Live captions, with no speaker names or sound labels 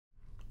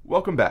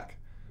Welcome back.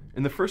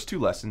 In the first two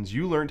lessons,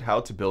 you learned how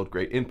to build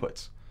great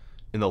inputs.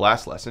 In the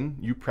last lesson,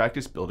 you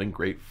practiced building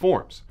great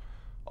forms.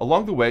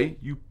 Along the way,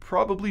 you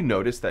probably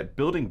noticed that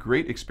building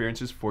great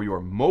experiences for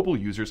your mobile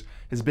users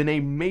has been a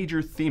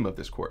major theme of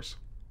this course.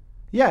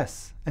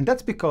 Yes, and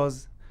that's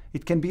because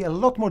it can be a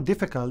lot more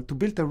difficult to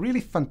build a really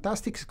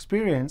fantastic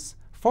experience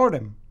for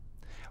them.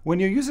 When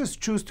your users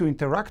choose to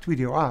interact with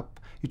your app,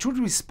 it should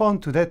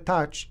respond to that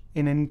touch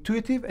in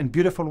intuitive and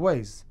beautiful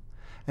ways.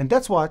 And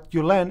that's what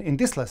you learn in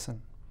this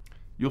lesson.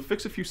 You'll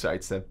fix a few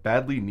sites that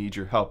badly need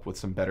your help with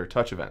some better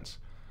touch events.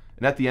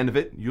 And at the end of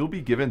it, you'll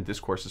be given this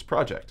course's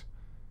project.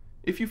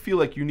 If you feel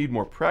like you need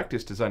more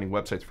practice designing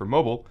websites for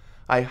mobile,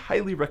 I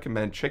highly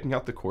recommend checking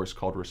out the course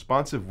called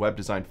Responsive Web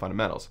Design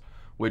Fundamentals,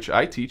 which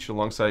I teach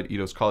alongside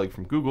Ido's colleague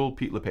from Google,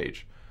 Pete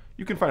LePage.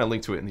 You can find a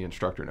link to it in the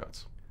instructor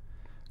notes.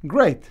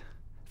 Great!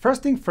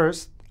 First thing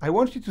first, I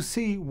want you to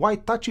see why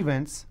touch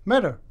events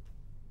matter.